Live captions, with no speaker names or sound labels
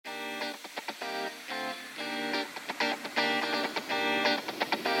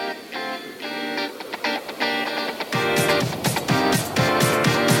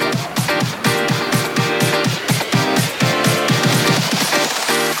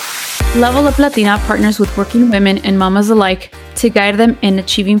Level Up Latina partners with working women and mamas alike to guide them in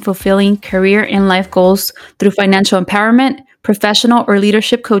achieving fulfilling career and life goals through financial empowerment, professional or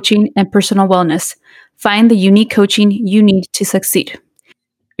leadership coaching, and personal wellness. Find the unique coaching you need to succeed.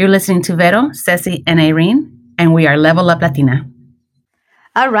 You're listening to Vero, Ceci, and Irene, and we are Level Up Latina.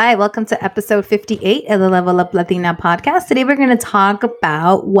 All right, welcome to episode 58 of the Level Up Latina podcast. Today we're going to talk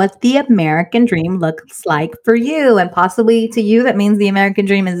about what the American dream looks like for you, and possibly to you that means the American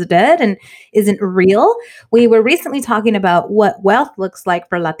dream is dead and isn't real. We were recently talking about what wealth looks like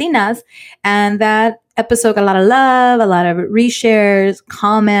for Latinas, and that episode got a lot of love, a lot of reshares,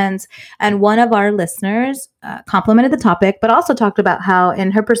 comments, and one of our listeners complimented the topic, but also talked about how,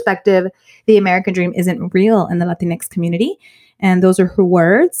 in her perspective, the American dream isn't real in the Latinx community. And those are her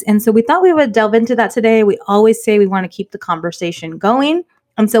words. And so we thought we would delve into that today. We always say we want to keep the conversation going.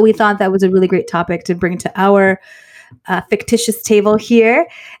 And so we thought that was a really great topic to bring to our fictitious table here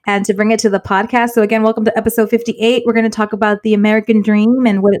and to bring it to the podcast. So again, welcome to episode 58. We're going to talk about the American dream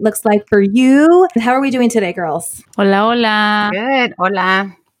and what it looks like for you. How are we doing today, girls? Hola, hola. Good.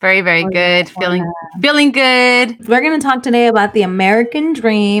 Hola. Very, very good. Feeling good. We're going to talk today about the American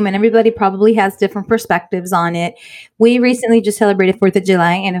dream, and everybody probably has different perspectives on it. We recently just celebrated 4th of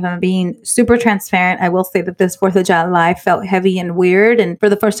July, and if I'm being super transparent, I will say that this 4th of July felt heavy and weird. And for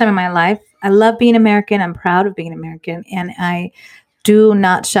the first time in my life, I love being American. I'm proud of being American, and I do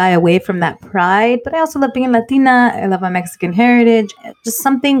not shy away from that pride. But I also love being Latina. I love my Mexican heritage. Just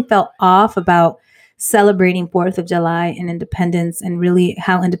something felt off about celebrating 4th of July and independence, and really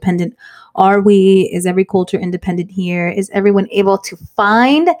how independent are we? Is every culture independent here? Is everyone able to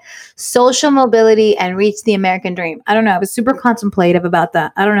find social mobility and reach the American dream? I don't know. I was super contemplative about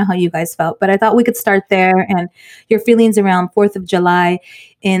that. I don't know how you guys felt, but I thought we could start there and your feelings around 4th of July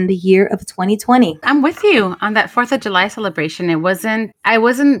in the year of 2020. I'm with you on that 4th of July celebration. I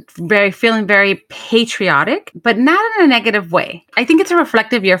wasn't feeling very patriotic, but not in a negative way. I think it's a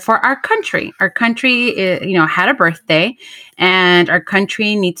reflective year for our country. Our country, had a birthday, and our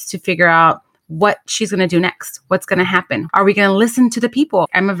country needs to figure out what she's going to do next. What's going to happen? Are we going to listen to the people?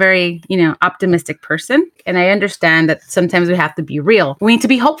 I'm a very, optimistic person, and I understand that sometimes we have to be real. We need to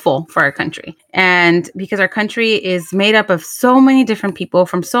be hopeful for our country. And because our country is made up of so many different people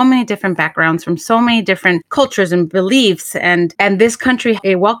from so many different backgrounds, from so many different cultures and beliefs, and this country,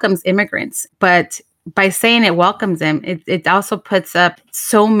 it welcomes immigrants. But by saying it welcomes them, it also puts up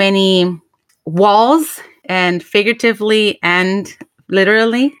so many walls, and figuratively and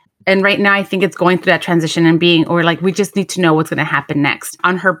literally. And right now, I think it's going through that transition and we just need to know what's going to happen next.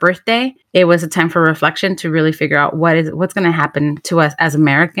 On her birthday, it was a time for reflection to really figure out what's going to happen to us as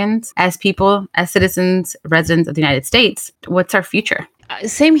Americans, as people, as citizens, residents of the United States. What's our future?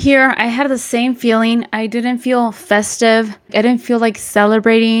 Same here. I had the same feeling. I didn't feel festive. I didn't feel like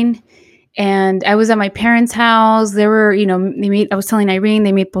celebrating. And I was at my parents' house. They were, I was telling Irene,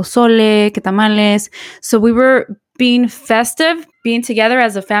 they made pozole, que tamales. So we were being festive, being together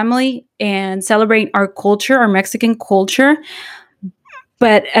as a family and celebrating our culture, our Mexican culture.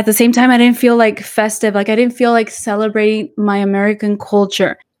 But at the same time, I didn't feel like festive. Like I didn't feel like celebrating my American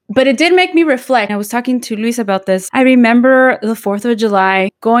culture. But it did make me reflect. I was talking to Luis about this. I remember the 4th of July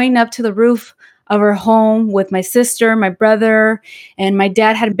going up to the roof of our home with my sister, my brother, and my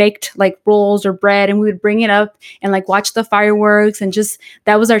dad had baked like rolls or bread, and we would bring it up and like watch the fireworks, and just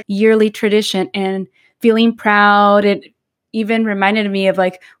that was our yearly tradition. And feeling proud, it even reminded me of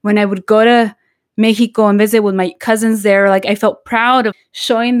like when I would go to Mexico and visit with my cousins there. Like I felt proud of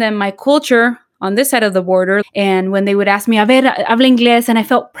showing them my culture on this side of the border, and when they would ask me, "A ver, habla inglés," and I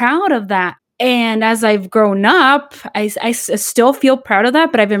felt proud of that. And as I've grown up, I still feel proud of that,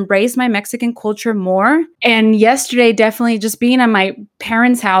 but I've embraced my Mexican culture more. And yesterday, definitely just being at my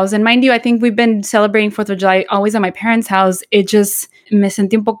parents' house, and mind you, I think we've been celebrating 4th of July always at my parents' house. It just me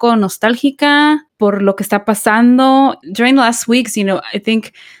sentí un poco nostálgica por lo que está pasando. During the last weeks, I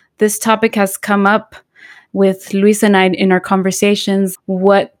think this topic has come up with Luis and I in our conversations,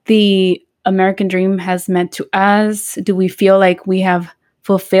 what the American dream has meant to us. Do we feel like we have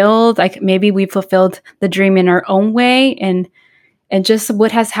fulfilled, like maybe we fulfilled the dream in our own way, and just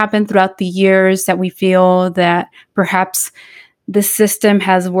what has happened throughout the years that we feel that perhaps the system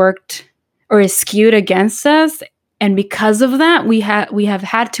has worked or is skewed against us, and because of that we have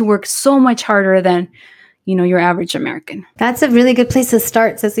had to work so much harder than your average American. That's a really good place to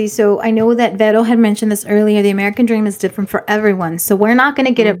start, Ceci. So I know that Vero had mentioned this earlier. The American dream is different for everyone. So we're not going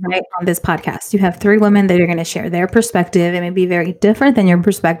to get it right on this podcast. You have 3 women that are going to share their perspective. It may be very different than your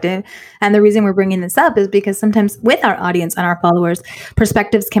perspective. And the reason we're bringing this up is because sometimes with our audience and our followers,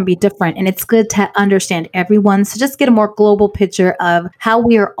 perspectives can be different. And it's good to understand everyone. So just get a more global picture of how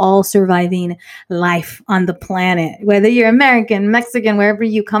we are all surviving life on the planet. Whether you're American, Mexican, wherever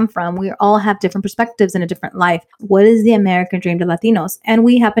you come from, we all have different perspectives and a different life. What is the American dream to Latinos? And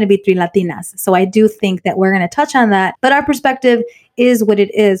we happen to be 3 Latinas. So I do think that we're going to touch on that. But our perspective is what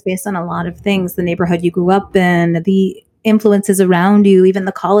it is based on a lot of things, the neighborhood you grew up in, the influences around you, even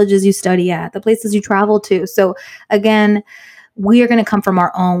the colleges you study at, the places you travel to. So again, we are going to come from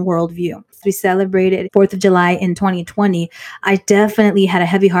our own worldview. We celebrated 4th of July in 2020. I definitely had a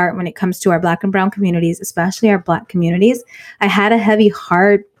heavy heart when it comes to our Black and brown communities, especially our Black communities. I had a heavy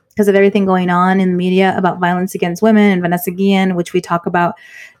heart because of everything going on in the media about violence against women and Vanessa Guillen, which we talk about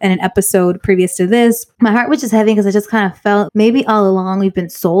in an episode previous to this. My heart was just heavy because I just kind of felt maybe all along we've been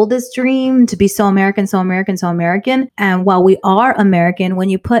sold this dream to be so American, so American, so American. And while we are American, when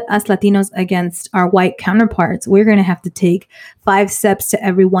you put us Latinos against our white counterparts, we're going to have to take 5 steps to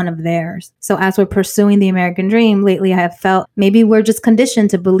every one of theirs. So as we're pursuing the American dream, lately I have felt maybe we're just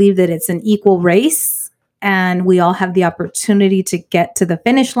conditioned to believe that it's an equal race. And we all have the opportunity to get to the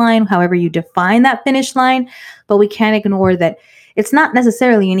finish line, however you define that finish line. But we can't ignore that it's not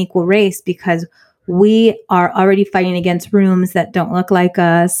necessarily an equal race because we are already fighting against rooms that don't look like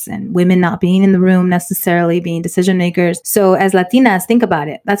us and women not being in the room necessarily, being decision makers. So as Latinas, think about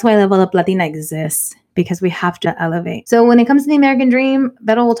it. That's why Level Up Latina exists, because we have to elevate. So when it comes to the American dream,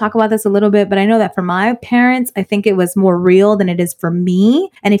 Beto will talk about this a little bit, but I know that for my parents, I think it was more real than it is for me.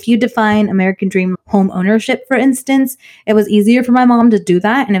 And if you define American dream home ownership, for instance, it was easier for my mom to do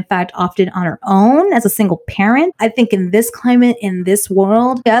that. And in fact, often on her own as a single parent. I think in this climate, in this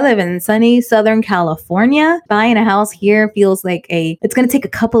world, I live in sunny Southern California. Buying a house here feels like it's going to take a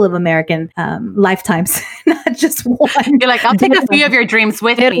couple of American lifetimes, not just one. You're like, I'll take a few of your dreams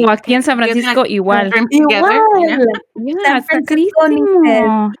with me. Aquí en San Francisco igual. Together, you know? Yeah, está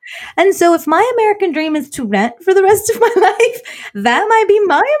carísimo. And so if my American dream is to rent for the rest of my life, that might be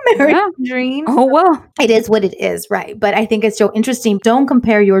my American dream. Oh, well. It is what it is, right? But I think it's so interesting. Don't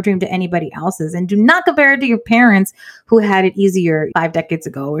compare your dream to anybody else's, and do not compare it to your parents who had it easier 5 decades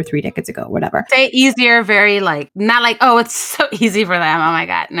ago or 3 decades ago, whatever. Say easier, very not like, oh, it's so easy for them. Oh my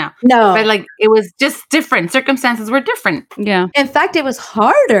God, no. No. But it was just different. Circumstances were different. Yeah. In fact, it was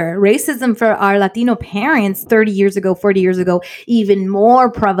harder. Racism for our Latino parents 30 years ago, 40 years ago, even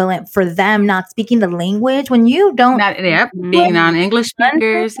more prevalent for them not speaking the language. When you don't... being non-English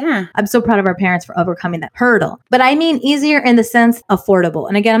speakers. Yeah. I'm so proud of our parents for overcoming that hurdle. But I mean easier in the sense affordable.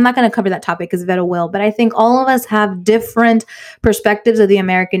 And again, I'm not going to cover that topic because Vero will, but I think all of us have different perspectives of the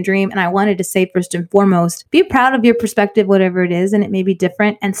American dream. And I wanted to say first and foremost, be proud of your perspective, whatever it is, and it may be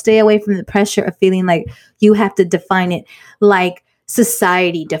different, and stay away from the pressure of feeling like you have to define it like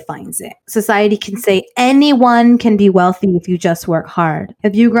society defines it. Society can say anyone can be wealthy if you just work hard.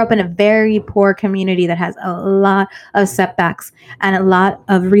 If you grew up in a very poor community that has a lot of setbacks and a lot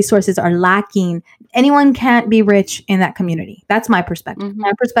of resources are lacking, anyone can't be rich in that community. That's my perspective. Mm-hmm.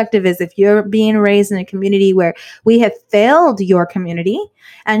 My perspective is if you're being raised in a community where we have failed your community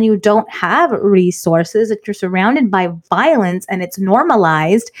and you don't have resources, that you're surrounded by violence and it's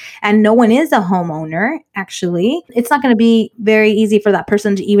normalized and no one is a homeowner, actually, it's not going to be very easy for that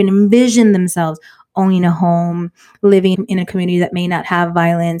person to even envision themselves owning a home, living in a community that may not have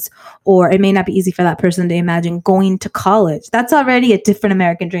violence, or it may not be easy for that person to imagine going to college. That's already a different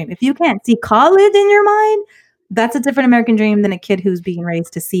American dream. If you can't see college in your mind, that's a different American dream than a kid who's being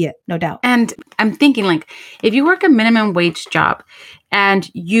raised to see it, no doubt. And I'm thinking if you work a minimum wage job and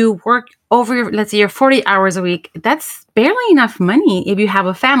you work over, let's say you're 40 hours a week, that's barely enough money if you have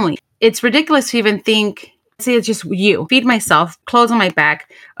a family. It's ridiculous to even think, say it's just you, feed myself, clothes on my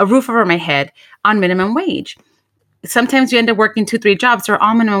back, a roof over my head on minimum wage. Sometimes you end up working 2-3 jobs that are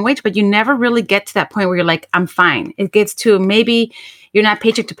all minimum wage, but you never really get to that point where you're like, I'm fine. It gets to maybe you're not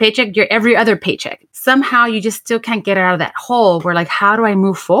paycheck to paycheck, you're every other paycheck. Somehow you just still can't get out of that hole where how do I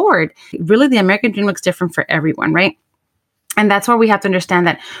move forward? Really, the American dream looks different for everyone, right? And that's where we have to understand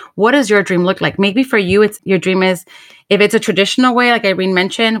that. What does your dream look like? Maybe for you, your dream is, if it's a traditional way, like Irene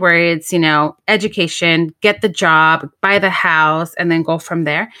mentioned, where it's, education, get the job, buy the house, and then go from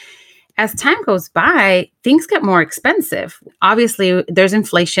there. As time goes by, things get more expensive. Obviously, there's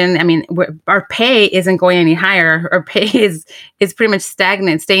inflation. I mean, our pay isn't going any higher. Our pay is pretty much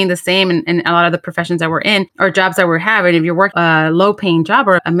stagnant, staying the same in a lot of the professions that we're in or jobs that we're having. If you're working a low-paying job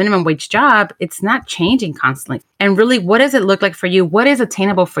or a minimum wage job, it's not changing constantly. And really, what does it look like for you? What is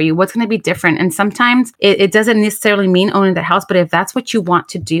attainable for you? What's going to be different? And sometimes it doesn't necessarily mean owning the house, but if that's what you want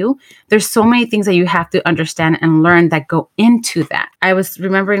to do, there's so many things that you have to understand and learn that go into that. I was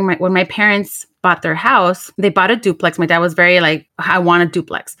remembering when my parents bought their house, they bought a duplex. My dad was very like, I want a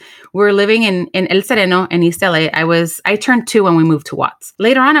duplex. We were living in El Sereno in East LA. I turned 2 when we moved to Watts.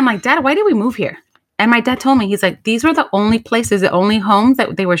 Later on, I'm like, Dad, why did we move here? And my dad told me, he's like, these were the only places, the only homes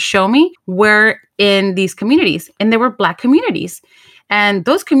that they would show me were in these communities. And they were Black communities. And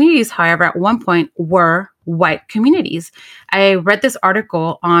those communities, however, at one point were white communities. I read this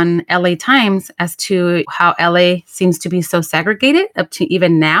article on LA Times as to how LA seems to be so segregated up to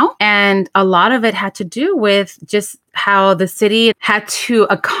even now. And a lot of it had to do with just how the city had to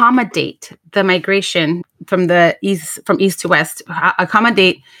accommodate the migration from east to west,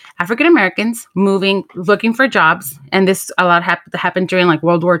 accommodate African Americans moving, looking for jobs. And this a lot happened during like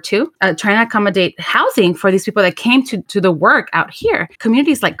World War II, trying to accommodate housing for these people that came to the work out here.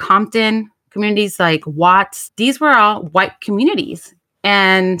 Communities like Compton, communities like Watts, these were all white communities.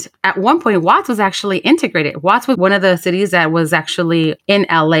 And at one point, Watts was actually integrated. Watts was one of the cities that was actually in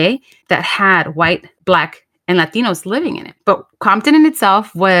LA that had white, Black, and Latinos living in it. But Compton in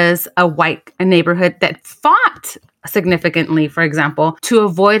itself was a white neighborhood that fought significantly, for example, to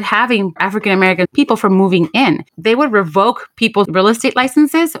avoid having African American people from moving in. They would revoke people's real estate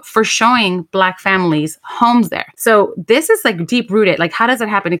licenses for showing Black families homes there. So this is like deep rooted. Like, how does it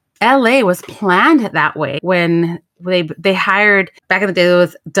happen? LA was planned that way when they hired, back in the day, there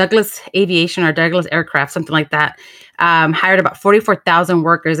was Douglas Aviation or Douglas Aircraft, something like that, hired about 44,000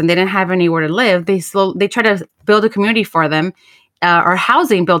 workers, and they didn't have anywhere to live. They tried to build a community for them,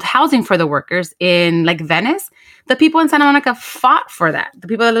 build housing for the workers in like Venice. The people in Santa Monica fought for that. The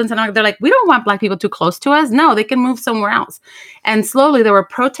people that live in Santa Monica, they're like, we don't want Black people too close to us. No, they can move somewhere else. And slowly there were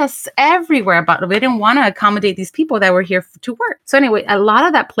protests everywhere about it. They didn't want to accommodate these people that were here to work. So anyway, a lot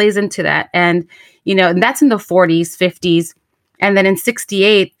of that plays into that. And, and that's in the 40s, 50s. And then in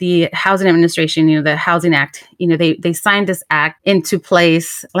 68, the Housing Administration, the Housing Act, they signed this act into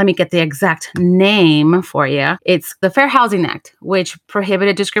place. Let me get the exact name for you. It's the Fair Housing Act, which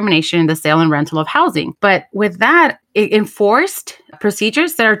prohibited discrimination in the sale and rental of housing. But with that, it enforced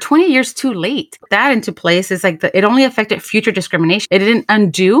procedures that are 20 years too late. That into place is like it only affected future discrimination. It didn't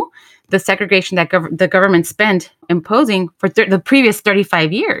undo the segregation that the government spent imposing for the previous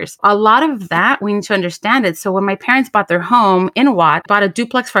 35 years. A lot of that, we need to understand it. So when my parents bought their home in Watt, bought a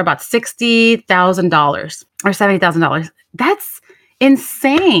duplex for about $60,000 or $70,000. That's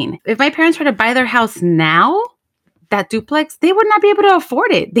insane. If my parents were to buy their house now, that duplex, they would not be able to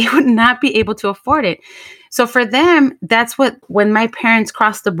afford it. They would not be able to afford it. So for them, that's when my parents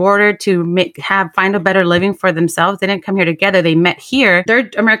crossed the border to find a better living for themselves, they didn't come here together. They met here. Their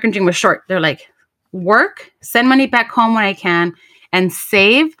American dream was short. They're like, work, send money back home when I can, and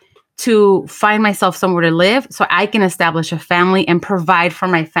save to find myself somewhere to live so I can establish a family and provide for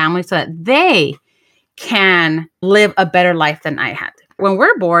my family so that they can live a better life than I had. When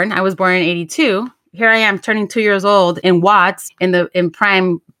we're born, I was born in 82. Here I am turning 2 years old in Watts in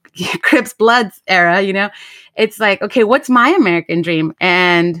prime Crips Bloods era, it's like, okay, what's my American dream?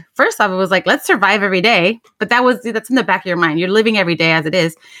 And first off, it was like, let's survive every day. But that's in the back of your mind. You're living every day as it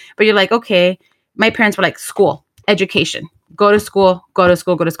is. But you're like, okay, my parents were like, school, education, go to school, go to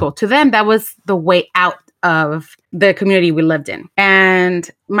school, go to school. To them, that was the way out of the community we lived in.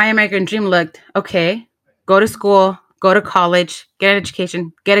 And my American dream looked, okay, go to school, go to college, get an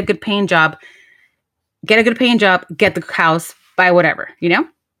education, get a good paying job, get the house, buy whatever,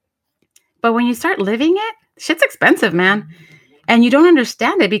 But when you start living it, shit's expensive, man. And you don't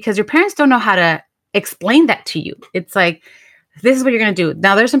understand it because your parents don't know how to explain that to you. It's like, this is what you're going to do.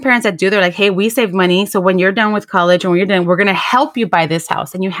 Now, there's some parents that do. They're like, hey, we save money. So when you're done with college and when you're done, we're going to help you buy this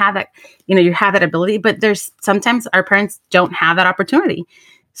house. And you have that, you have that ability. But sometimes our parents don't have that opportunity.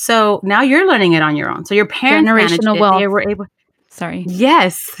 So now you're learning it on your own. So your parents generational wealth. They were able. Sorry.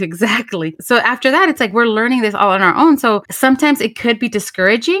 Yes, exactly. So after that, it's like we're learning this all on our own. So sometimes it could be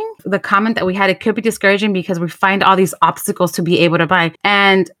discouraging. The comment that we had, it could be discouraging because we find all these obstacles to be able to buy.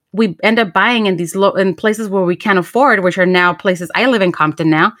 And we end up buying in these in places where we can't afford, which are now places. I live in Compton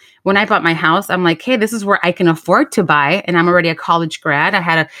now. When I bought my house, I'm like, hey, this is where I can afford to buy. And I'm already a college grad. I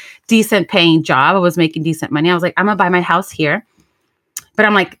had a decent paying job. I was making decent money. I was like, I'm going to buy my house here. But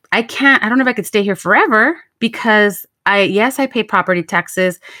I'm like, I don't know if I could stay here forever because I pay property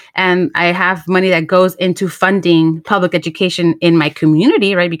taxes, and I have money that goes into funding public education in my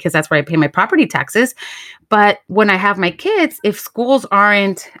community, right? Because that's where I pay my property taxes. But when I have my kids, if schools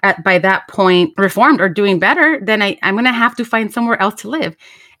aren't by that point reformed or doing better, then I'm going to have to find somewhere else to live.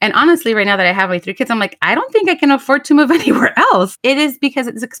 And honestly, right now that I have my 3 kids, I'm like, I don't think I can afford to move anywhere else. It is because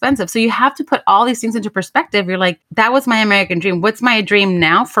it's expensive. So you have to put all these things into perspective. You're like, that was my American dream. What's my dream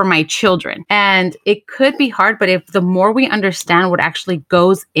now for my children? And it could be hard, but if the more we understand what actually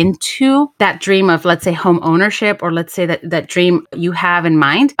goes into that dream of, let's say, home ownership, or let's say that dream you have in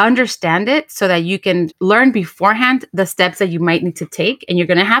mind, understand it so that you can learn beforehand the steps that you might need to take. And you're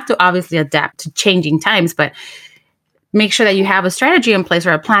going to have to obviously adapt to changing times, but make sure that you have a strategy in place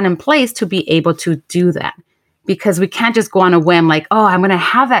or a plan in place to be able to do that. Because we can't just go on a whim like, oh, I'm going to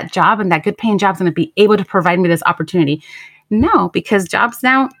have that job and that good paying job is going to be able to provide me this opportunity. No, because jobs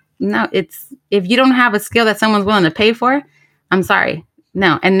now, no, it's, if you don't have a skill that someone's willing to pay for, I'm sorry.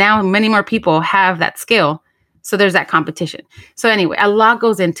 No. And now many more people have that skill. So there's that competition. So anyway, a lot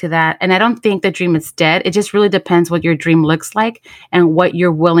goes into that. And I don't think the dream is dead. It just really depends what your dream looks like and what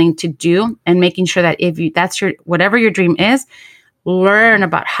you're willing to do, and making sure that whatever your dream is, learn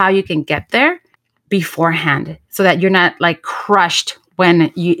about how you can get there beforehand so that you're not like crushed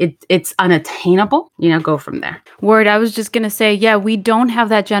when it's unattainable, go from there. Word. I was just going to say, yeah, we don't have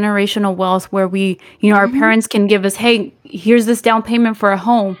that generational wealth where we, our parents can give us, hey, here's this down payment for a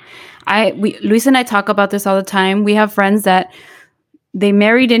home. Luis and I talk about this all the time. We have friends that they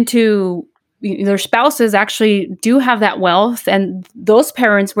married into, their spouses actually do have that wealth, and those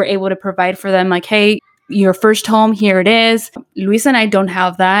parents were able to provide for them, like, hey, your first home, here it is. Luis and I don't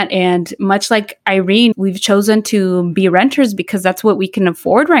have that. And much like Irene, we've chosen to be renters because that's what we can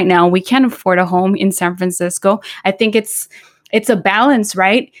afford right now. We can't afford a home in San Francisco. I think it's a balance,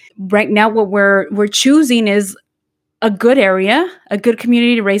 right? Right now, what we're choosing is a good area, a good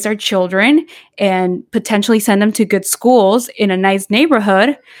community to raise our children and potentially send them to good schools in a nice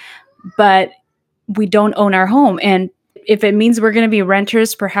neighborhood, but we don't own our home. And if it means we're going to be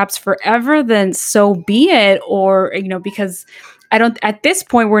renters perhaps forever, then so be it. Or, because at this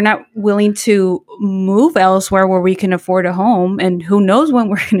point, we're not willing to move elsewhere where we can afford a home. And who knows when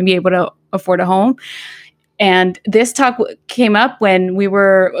we're going to be able to afford a home. And this talk came up when we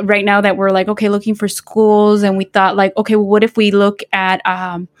were, right now that we're like, okay, looking for schools. And we thought like, okay, well, what if we look at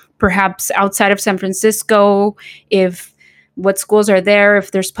perhaps outside of San Francisco, what schools are there, if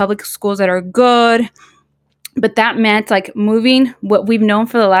there's public schools that are good. But that meant like moving what we've known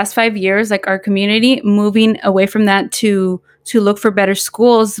for the last 5 years, like our community, moving away from that to look for better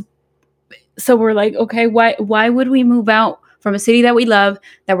schools. So we're like, okay, why would we move out from a city that we love,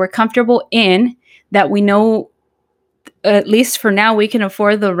 that we're comfortable in, that we know, at least for now, we can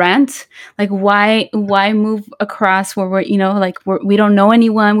afford the rent? Like, why move across where we don't know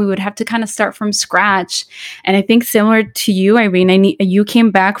anyone? We would have to kind of start from scratch. And I think similar to you, Irene, you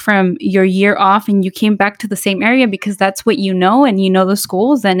came back from your year off and you came back to the same area because that's what you know, and you know the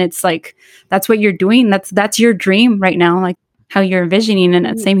schools, and it's like, that's what you're doing. That's your dream right now, like how you're envisioning,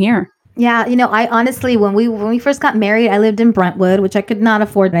 and same here. Yeah, I honestly, when we first got married, I lived in Brentwood, which I could not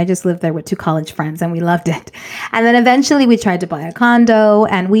afford. I just lived there with 2 college friends, and we loved it. And then eventually we tried to buy a condo,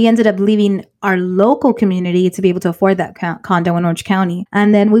 and we ended up leaving our local community to be able to afford that condo in Orange County.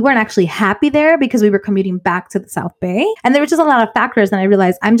 And then we weren't actually happy there because we were commuting back to the South Bay. And there were just a lot of factors. And I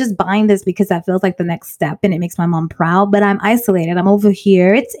realized I'm just buying this because that feels like the next step and it makes my mom proud, but I'm isolated. I'm over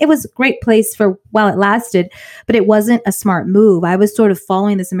here. It was a great place for while it lasted, but it wasn't a smart move. I was sort of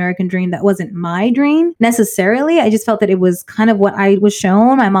following this American dream that wasn't my dream necessarily. I just felt that it was kind of what I was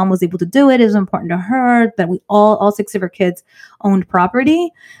shown. My mom was able to do it. It was important to her that we all 6 of her kids owned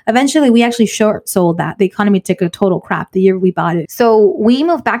property. Eventually, we actually short sold that. The economy took a total crap the year we bought it. So we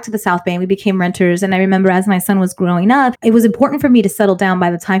moved back to the South Bay and we became renters. And I remember as my son was growing up, it was important for me to settle down by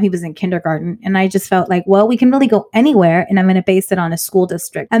the time he was in kindergarten. And I just felt like, well, we can really go anywhere and I'm going to base it on a school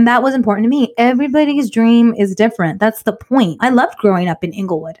district. And that was important to me. Everybody's dream is different. That's the point. I loved growing up in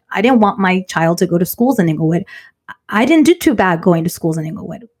Inglewood. I didn't want my child to go to schools in Inglewood. I didn't do too bad going to schools in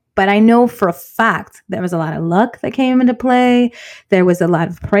Inglewood. But I know for a fact there was a lot of luck that came into play. There was a lot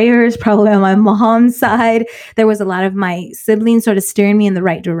of prayers, probably on my mom's side. There was a lot of my siblings sort of steering me in the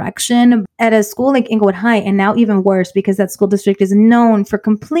right direction. At a school like Inglewood High, and now even worse because that school district is known for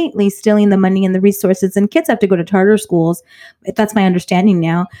completely stealing the money and the resources, and kids have to go to charter schools. That's my understanding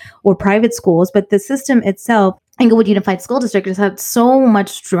now, or private schools. But the system itself, Inglewood Unified School District, has had so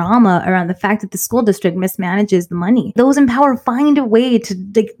much drama around the fact that the school district mismanages the money. Those in power find a way to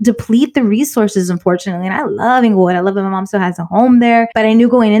deplete the resources, unfortunately. And I love Inglewood. I love that my mom still has a home there. But I knew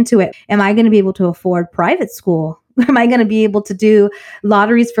going into it, am I going to be able to afford private school Am I going to be able to do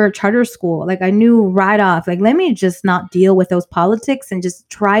lotteries for a charter school? Like I knew right off, like, let me just not deal with those politics and just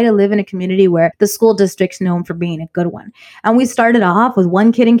try to live in a community where the school district's known for being a good one. And we started off with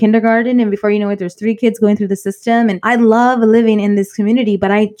one kid in kindergarten. And before you know it, there's 3 kids going through the system. And I love living in this community,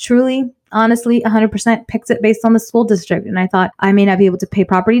 but I truly, honestly, 100% picked it based on the school district. And I thought I may not be able to pay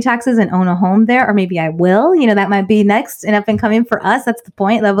property taxes and own a home there, or maybe I will. That might be next and up and coming for us. That's the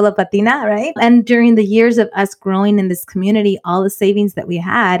point. Level up Latina, right? And during the years of us growing in this community, all the savings that we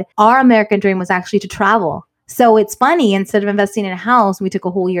had, our American dream was actually to travel. So it's funny, instead of investing in a house, we took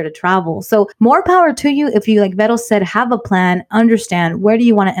a whole year to travel. So more power to you if you, like Vero said, have a plan, understand where do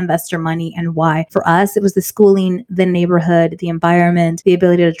you want to invest your money and why. For us, it was the schooling, the neighborhood, the environment, the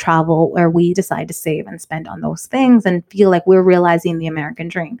ability to travel, where we decide to save and spend on those things and feel like we're realizing the American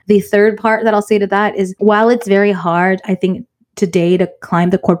dream. The third part that I'll say to that is, while it's very hard, I think, today to climb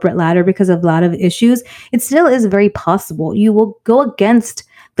the corporate ladder because of a lot of issues, it still is very possible. You will go against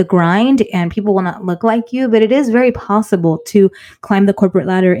the grind and people will not look like you, but it is very possible to climb the corporate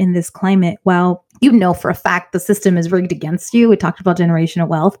ladder in this climate while for a fact the system is rigged against you. We talked about generational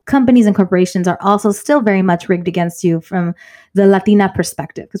wealth. Companies and corporations are also still very much rigged against you from the Latina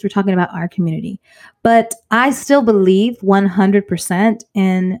perspective, because we're talking about our community. But I still believe 100%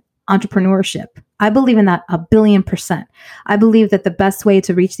 in entrepreneurship. I believe in that 1,000,000,000%. I believe that the best way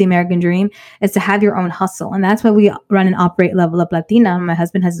to reach the American dream is to have your own hustle. And that's why we run and operate Level Up Latina. My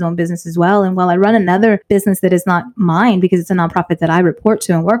husband has his own business as well. And while I run another business that is not mine because it's a nonprofit that I report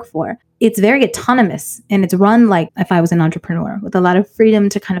to and work for, it's very autonomous and it's run like if I was an entrepreneur, with a lot of freedom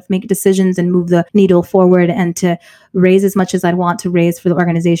to kind of make decisions and move the needle forward and to raise as much as I'd want to raise for the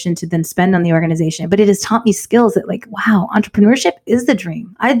organization to then spend on the organization. But it has taught me skills that, like, wow, entrepreneurship is the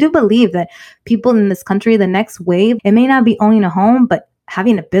dream. I do believe that people in this country, the next wave, it may not be owning a home, but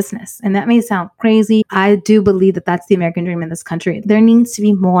having a business. And that may sound crazy. I do believe that that's the American dream in this country. There needs to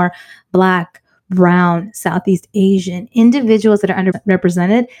be more Black, brown, Southeast Asian individuals that are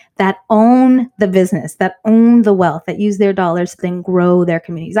underrepresented that own the business, that own the wealth, that use their dollars to then grow their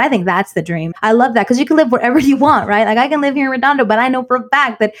communities. I think that's the dream. I love that because you can live wherever you want, right? Like I can live here in Redondo, but I know for a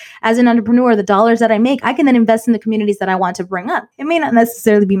fact that as an entrepreneur, the dollars that I make, I can then invest in the communities that I want to bring up. It may not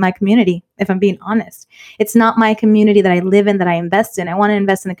necessarily be my community, if I'm being honest. It's not my community that I live in, that I invest in. I want to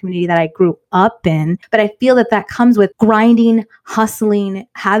invest in the community that I grew up in, but I feel that that comes with grinding, hustling,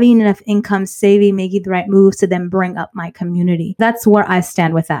 having enough income, saving, making the right moves to then bring up my community. That's where I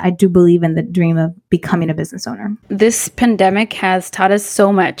stand with that. I do believe in the dream of becoming a business owner. This pandemic has taught us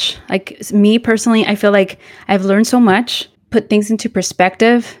so much. Like me personally, I feel like I've learned so much, put things into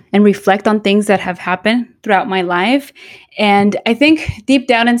perspective and reflect on things that have happened throughout my life. And I think deep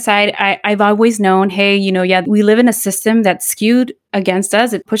down inside, I've always known, hey, we live in a system that's skewed against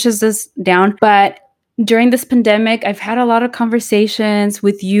us. It pushes us down. But during this pandemic, I've had a lot of conversations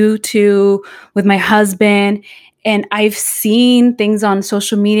with you two, with my husband, and I've seen things on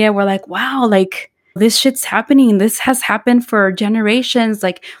social media where like, wow, like this shit's happening. This has happened for generations.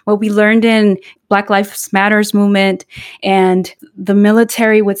 Like what we learned in Black Lives Matters movement and the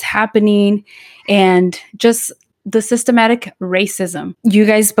military, what's happening, and just the systematic racism. You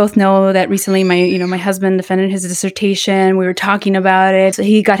guys both know that recently my husband defended his dissertation. We were talking about it. So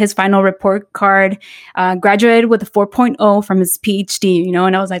he got his final report card, graduated with a 4.0 from his PhD,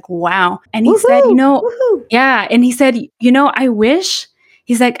 and I was like, wow. And he said, yeah. And he said, I wish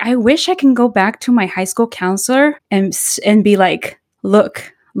I can go back to my high school counselor and be like,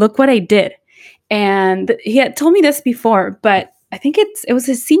 look what I did. And he had told me this before, but I think it was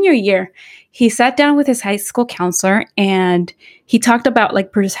his senior year. He sat down with his high school counselor and he talked about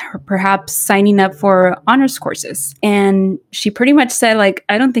like perhaps signing up for honors courses. And she pretty much said like,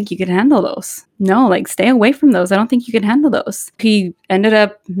 I don't think you can handle those. No, like stay away from those. I don't think you can handle those. He ended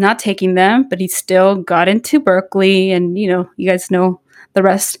up not taking them, but he still got into Berkeley and, you guys know the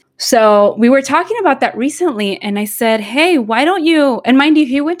rest. So we were talking about that recently and I said, hey, why don't you, and mind you,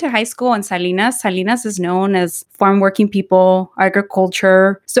 he went to high school in Salinas. Salinas is known as farm working people,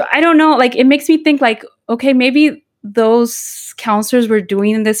 agriculture. So I don't know, like it makes me think like, okay, maybe those counselors were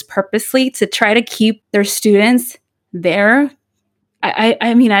doing this purposely to try to keep their students there.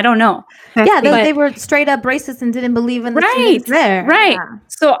 I mean, I don't know. Yeah, they were straight up racist and didn't believe in the students there. Right. Yeah.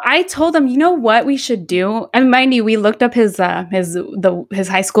 So I told them, you know what we should do? And mind you, we looked up his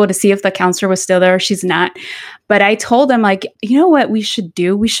high school to see if the counselor was still there. She's not. But I told him, like, you know what we should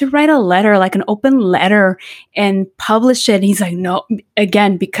do? We should write a letter, like an open letter, and publish it. And he's like, no,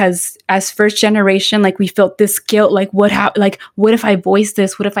 again, because as first generation, like we felt this guilt, like what if I voice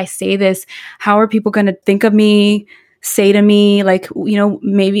this? What if I say this? How are people going to think of me? say to me, like,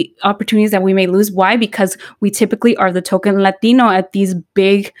 maybe opportunities that we may lose. Why? Because we typically are the token Latino at these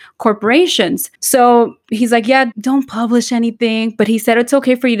big corporations. So he's like, yeah, don't publish anything. But he said, it's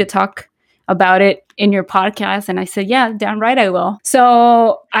okay for you to talk about it in your podcast. And I said, yeah, damn right I will.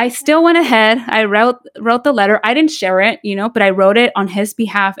 So I still went ahead. I wrote the letter. I didn't share it, but I wrote it on his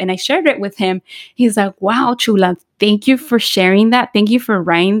behalf and I shared it with him. He's like, wow, Chula, thank you for sharing that. Thank you for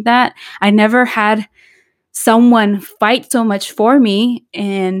writing that. I never had someone fight so much for me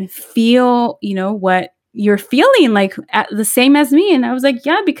and feel, what you're feeling, like the same as me. And I was like,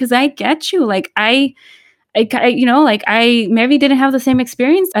 yeah, because I get you. Like I maybe didn't have the same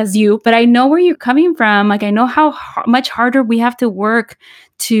experience as you, but I know where you're coming from. Like, I know how much harder we have to work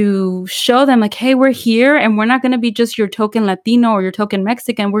to show them, like, hey, we're here and we're not going to be just your token Latino or your token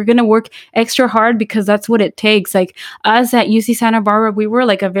Mexican. We're going to work extra hard because that's what it takes. Like us at UC Santa Barbara, we were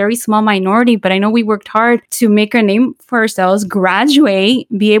like a very small minority, but I know we worked hard to make a name for ourselves,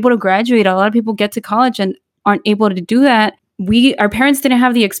 be able to graduate. A lot of people get to college and aren't able to do that. Our parents didn't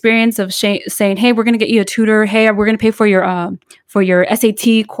have the experience of saying, hey, we're going to get you a tutor. Hey, we're going to pay for your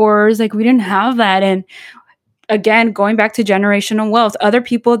SAT course. Like, we didn't have that. And again, going back to generational wealth, other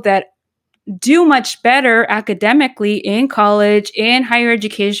people that do much better academically in college, in higher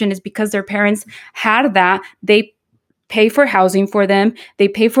education, is because their parents had that. They pay for housing for them. They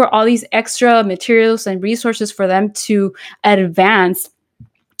pay for all these extra materials and resources for them to advance.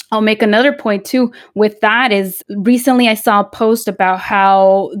 I'll make another point too with that is recently I saw a post about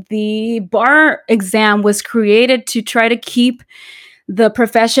how the bar exam was created to try to keep the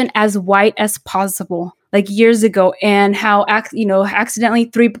profession as white as possible, like years ago, and how accidentally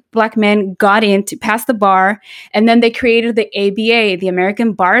 3 Black men got in to pass the bar, and then they created the ABA, the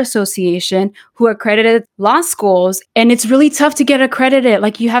American Bar Association, who accredited law schools, and it's really tough to get accredited.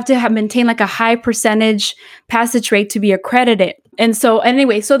 Like, you have to maintain like a high percentage passage rate to be accredited. And so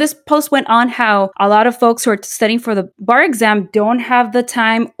anyway, so this post went on how a lot of folks who are studying for the bar exam don't have the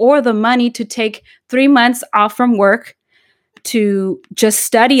time or the money to take 3 months off from work to just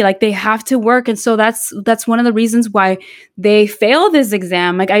study. Like, they have to work. And so that's one of the reasons why they fail this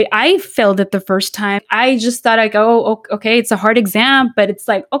exam. Like, I failed it the first time. I just thought, like, oh, okay, it's a hard exam, but it's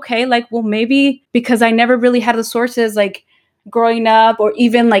like, okay, like, well, maybe because I never really had the sources, like, growing up or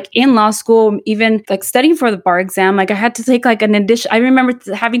even like in law school, even like studying for the bar exam, like I had to take like an addition. I remember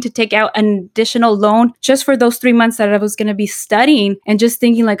having to take out an additional loan just for those 3 months that I was going to be studying, and just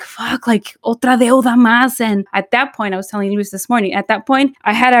thinking like, fuck, like otra deuda más. And at that point, I was telling you this morning, at that point,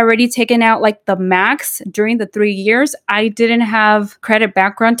 I had already taken out like the max during the 3 years. I didn't have credit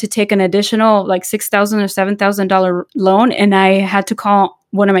background to take an additional like $6,000 or $7,000 loan. And I had to call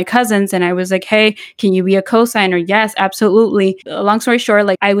one of my cousins and I was like, hey, can you be a co-signer? Yes, absolutely. Long story short,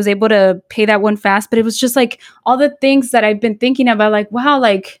 like I was able to pay that one fast, but it was just like all the things that I've been thinking about, like, wow,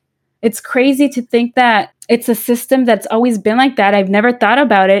 like it's crazy to think that it's a system that's always been like that. I've never thought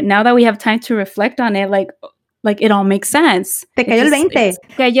about it. Now that we have time to reflect on it, like it all makes sense. Te cayó el 20.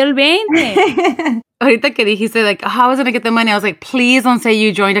 Cayó el 20. Ahorita que dijiste, like, how I was going to get the money, I was like, please don't say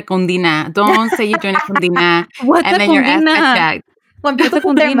you joined a Condina. Don't say you joined a Condina. What's and a then your ass Condina? gets jacked. When people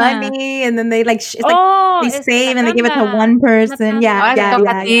put their money and then they like, it's like they save and they give it to one person. Yeah. Oh,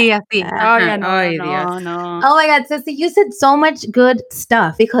 yeah, no. Oh my God. So you said so much good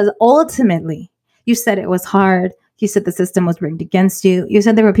stuff because ultimately you said it was hard. You said the system was rigged against you. You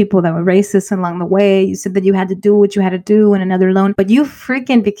said there were people that were racist along the way. You said that you had to do what you had to do in another loan, but you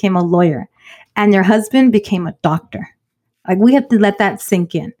freaking became a lawyer and your husband became a doctor. Like, we have to let that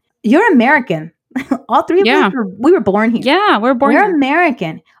sink in. You're American. All three of us, we were born here. Yeah, we're born here. We're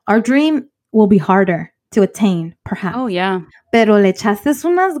American. Our dream will be harder to attain, perhaps. Oh, yeah. Pero le echaste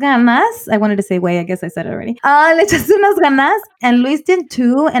unas ganas. I wanted to say way, I guess I said it already. Le echaste unas ganas. And Luis did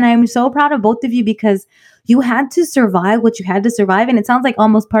too. And I'm so proud of both of you because you had to survive what you had to survive. And it sounds like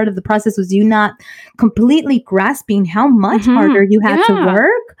almost part of the process was you not completely grasping how much harder you had to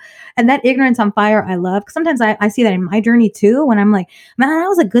work. And that ignorance on fire, I love. Sometimes I see that in my journey too, when I'm like, man, I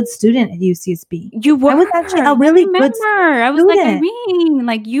was a good student at UCSB. You were. I was actually a really good student. I was like, I mean,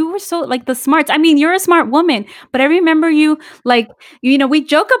 like you were so like the smarts. I mean, you're a smart woman, but I remember you like, we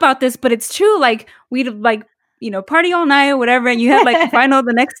joke about this, but it's true. Like we'd like, party all night or whatever, and you had like a final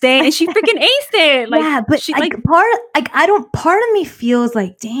the next day, and she freaking aced it. Like, yeah, but she part of me feels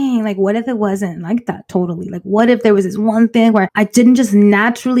like, dang, like what if it wasn't like that totally? Like, what if there was this one thing where I didn't just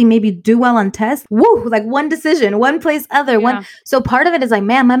naturally maybe do well on tests? Woo, like one decision, one place other, one. So part of it is like,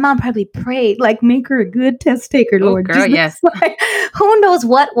 man, my mom probably prayed, like, make her a good test taker, Lord. Girl, yes. Like, who knows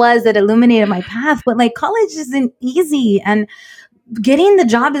what was that illuminated my path? But like college isn't easy, and getting the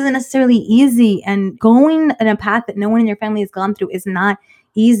job isn't necessarily easy, and going in a path that no one in your family has gone through is not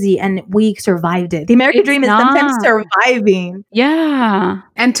easy, and we survived it. The American dream is sometimes surviving. Yeah.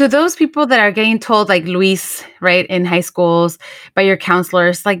 And to those people that are getting told, like Luis, right, in high schools by your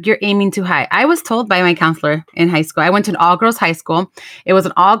counselors, like you're aiming too high. I was told by my counselor in high school. I went to an all-girls high school. It was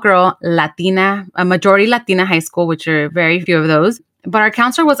an all-girl Latina, a majority Latina high school, which are very few of those. But our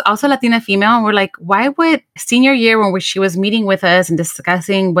counselor was also Latina female. And we're like, why would senior year when she was meeting with us and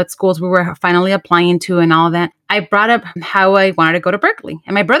discussing what schools we were finally applying to and all that, I brought up how I wanted to go to Berkeley.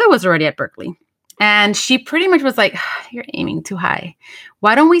 And my brother was already at Berkeley. And she pretty much was like, you're aiming too high.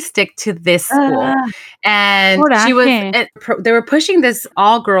 Why don't we stick to this school? And she was, they were pushing this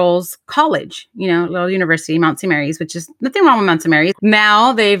all girls college, little university, Mount St. Mary's, which is nothing wrong with Mount St. Mary's.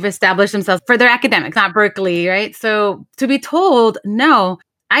 Now they've established themselves for their academics, not Berkeley, right? So to be told, no,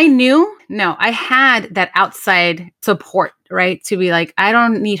 I had that outside support, right? To be like, I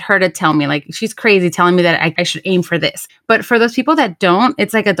don't need her to tell me, like, she's crazy telling me that I should aim for this. But for those people that don't,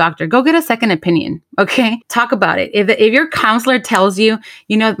 it's like a doctor. Go get a second opinion, okay? Talk about it. If your counselor tells you,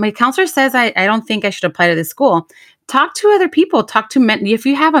 my counselor says, I don't think I should apply to this school. Talk to other people. Talk to if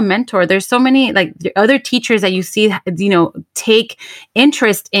you have a mentor, there's so many like other teachers that you see, take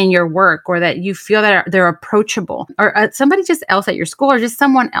interest in your work, or that you feel that they're approachable, or somebody just else at your school, or just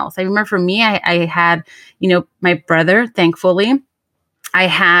someone else. I remember for me, I had, my brother, thankfully. I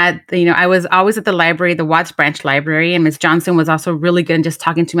had, I was always at the library, the Watts Branch Library, and Miss Johnson was also really good in just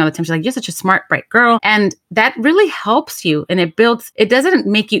talking to me all the time. She's like, you're such a smart, bright girl. And that really helps you. And it doesn't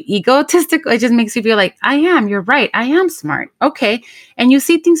make you egotistical. It just makes you feel like, you're right. I am smart. Okay. And you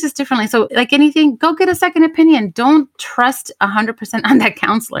see things just differently. So like anything, go get a second opinion. Don't trust 100% on that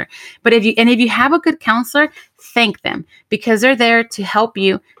counselor. But if you have a good counselor, thank them, because they're there to help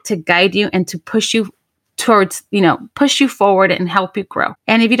you, to guide you, and to push you towards, push you forward and help you grow.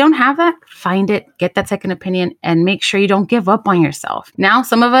 And if you don't have that, find it, get that second opinion, and make sure you don't give up on yourself. Now,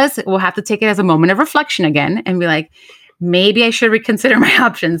 some of us will have to take it as a moment of reflection again and be like, maybe I should reconsider my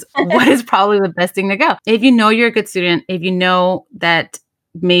options. What is probably the best thing to go? If you know you're a good student, if you know that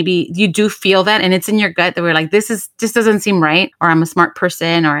maybe you do feel that and it's in your gut that we're like, this doesn't seem right, or I'm a smart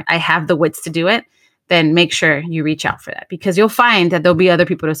person, or I have the wits to do it, then make sure you reach out for that, because you'll find that there'll be other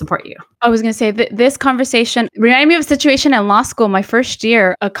people to support you. I was going to say this conversation reminded me of a situation in law school, my first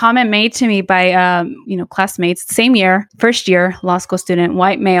year, a comment made to me by, classmates, same year, first year law school student,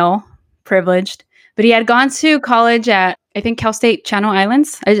 white male, privileged, but he had gone to college at, I think, Cal State Channel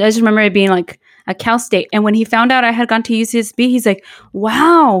Islands. I just remember it being like a Cal State. And when he found out I had gone to UCSB, he's like,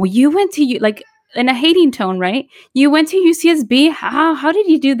 wow, you went to, in a hating tone, right? You went to UCSB. How did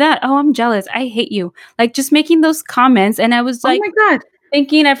you do that? Oh, I'm jealous. I hate you. Like, just making those comments. And I was like, oh my God.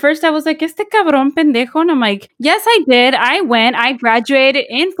 Thinking at first, I was like, este cabrón pendejo. And I'm like, yes, I did. I went. I graduated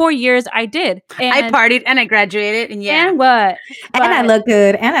in 4 years. I did. And I partied and I graduated. And yeah. And what? And I look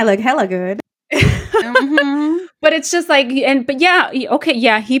good. And I look hella good. Mm-hmm. But it's just like,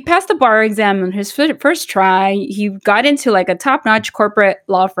 he passed the bar exam on his first try. He got into like a top-notch corporate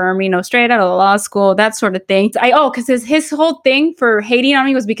law firm, straight out of law school, that sort of thing. Because his whole thing for hating on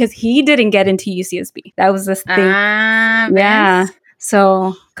me was because he didn't get into UCSB. That was this thing. Yeah.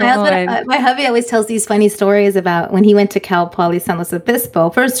 So my hubby always tells these funny stories about when he went to Cal Poly San Luis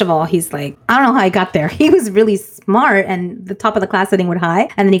Obispo. First of all, he's like, I don't know how he got there. He was really smart and the top of the class sitting would high.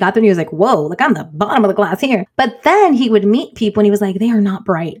 And then he got there and he was like, whoa, like I'm the bottom of the class here. But then he would meet people and he was like, they are not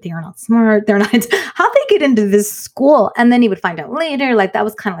bright. They are not smart. They're not, how'd they get into this school? And then he would find out later, like that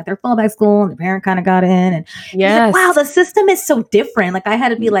was kind of like their fallback school and the parent kind of got in. And he's like, wow, the system is so different. Like I had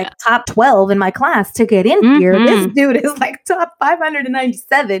to be like top 12 in my class to get in here. This dude is like top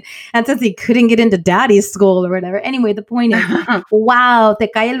 597. And since he couldn't get into daddy's school or whatever. Anyway, the point is, wow, te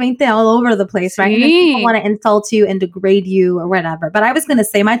cae el 20 all over the place, right? And then people want to insult you and degrade you or whatever. But I was going to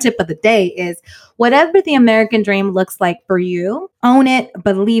say my tip of the day is whatever the American dream looks like for you, own it,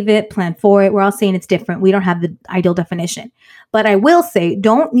 believe it, plan for it. We're all saying it's different. We don't have the ideal definition. But I will say,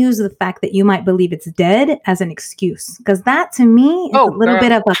 don't use the fact that you might believe it's dead as an excuse. Because that to me is a little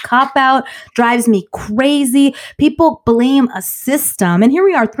bit of a cop-out, drives me crazy. People blame a system. And here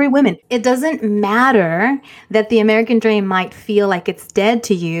we are, 3 women. It doesn't matter that the American dream might feel like it's dead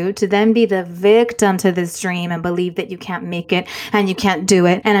to you, to then be the victim to this dream and believe that you can't make it and you can't do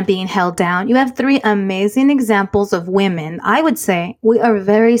it and I'm being held down. You have 3 amazing examples of women. I would say we are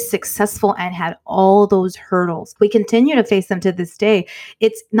very successful and had all those hurdles. We continue to face them to this day.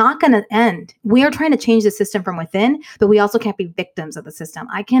 It's not going to end. We are trying to change the system from within, but we also can't be victims of the system.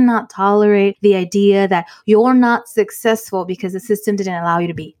 I cannot tolerate the idea that you're not successful because the system didn't allow you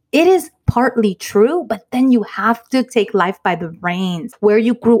to be. It is partly true, but then you have to take life by the reins. Where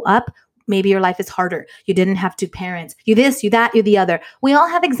you grew up, maybe your life is harder. You didn't have two parents. You this, you that, you the other. We all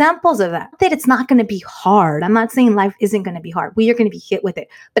have examples of that. That it's not going to be hard. I'm not saying life isn't going to be hard. We are going to be hit with it,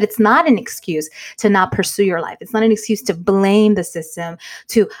 but it's not an excuse to not pursue your life. It's not an excuse to blame the system,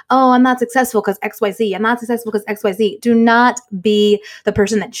 to, oh, I'm not successful because XYZ. I'm not successful because XYZ. Do not be the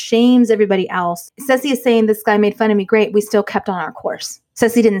person that shames everybody else. Ceci is saying, this guy made fun of me. Great. We still kept on our course.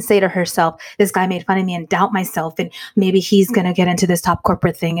 Ceci didn't say to herself, this guy made fun of me and doubt myself. And maybe he's going to get into this top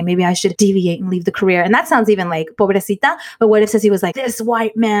corporate thing. And maybe I should deviate and leave the career. And that sounds even like pobrecita. But what if Ceci was like, this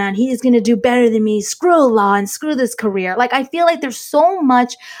white man, he's going to do better than me. Screw law and screw this career. Like, I feel like there's so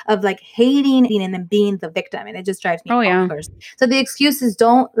much of like hating and then being the victim. And it just drives me bonkers. So the excuse is,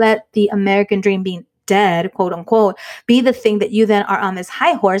 don't let the American dream being dead, quote unquote, be the thing that you then are on this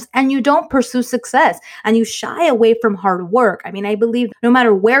high horse and you don't pursue success and you shy away from hard work. I mean, I believe no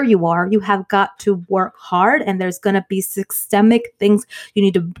matter where you are, you have got to work hard, and there's going to be systemic things you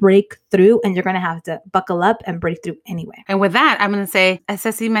need to break through, and you're going to have to buckle up and break through anyway. And with that, I'm going to say, as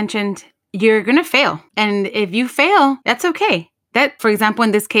Ceci mentioned, you're going to fail. And if you fail, that's okay. That, for example,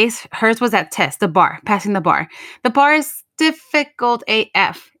 in this case, hers was that test, the bar, passing the bar. The bar is difficult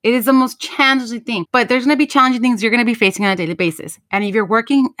AF. It is the most challenging thing, but there's going to be challenging things you're going to be facing on a daily basis. And if you're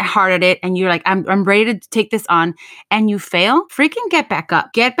working hard at it and you're like, I'm ready to take this on, and you fail, freaking get back up,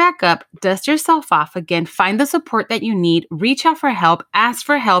 dust yourself off again, find the support that you need, reach out for help, ask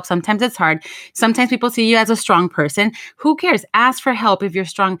for help. Sometimes it's hard. Sometimes people see you as a strong person. Who cares? Ask for help if you're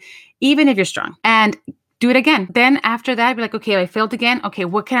strong, even if you're strong, and do it again. Then after that, be like, okay, I failed again. Okay,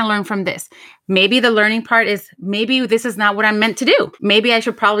 what can I learn from this? Maybe the learning part is, maybe this is not what I'm meant to do. Maybe I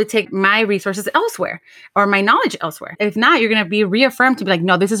should probably take my resources elsewhere or my knowledge elsewhere. If not, you're going to be reaffirmed to be like,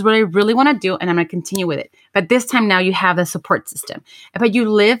 no, this is what I really want to do, and I'm going to continue with it. But this time now you have the support system. But you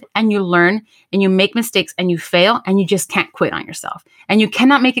live and you learn and you make mistakes and you fail, and you just can't quit on yourself. And you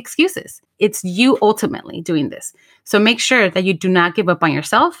cannot make excuses. It's you ultimately doing this. So make sure that you do not give up on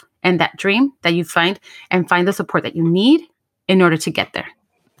yourself and that dream that you find, and find the support that you need in order to get there.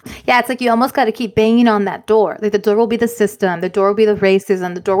 Yeah, it's like you almost got to keep banging on that door. Like the door will be the system, the door will be the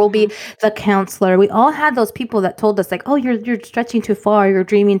racism, the door will be the counselor. We all had those people that told us like, oh, you're stretching too far, you're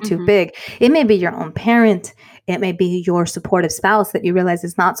dreaming too big. It may be your own parent. It may be your supportive spouse that you realize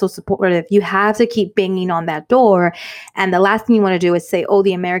is not so supportive. You have to keep banging on that door. And the last thing you want to do is say, oh,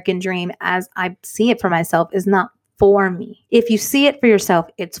 the American dream, as I see it for myself, is not for me. If you see it for yourself,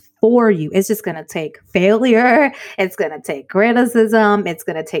 it's for you. It's just going to take failure. It's going to take criticism. It's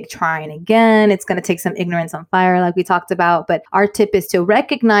going to take trying again. It's going to take some ignorance on fire, like we talked about. But our tip is to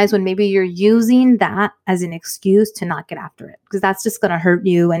recognize when maybe you're using that as an excuse to not get after it, because that's just going to hurt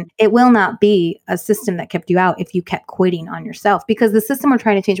you. And it will not be a system that kept you out if you kept quitting on yourself, because the system we're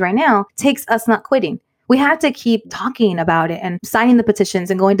trying to change right now takes us not quitting. We have to keep talking about it and signing the petitions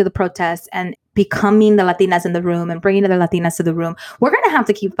and going to the protests and becoming the Latinas in the room and bringing other Latinas to the room. We're going to have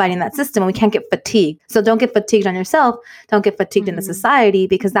to keep fighting that system. We can't get fatigued. So don't get fatigued on yourself. Don't get fatigued in the society,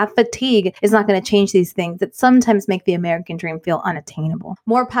 because that fatigue is not going to change these things that sometimes make the American dream feel unattainable.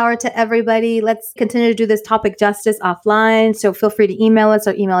 More power to everybody. Let's continue to do this topic justice offline. So feel free to email us.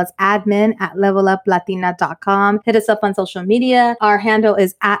 Our email is admin@leveluplatina.com. Hit us up on social media. Our handle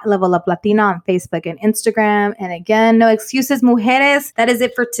is @leveluplatina on Facebook and Instagram. And again, no excuses, mujeres. That is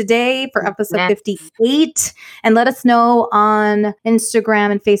it for today, for episode 58. And let us know on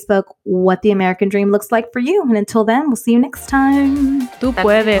Instagram and Facebook what the American dream looks like for you. And until then, we'll see you next time. Tú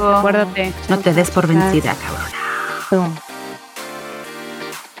puedes, acuérdate. No te des por vencida, cabrona. Boom.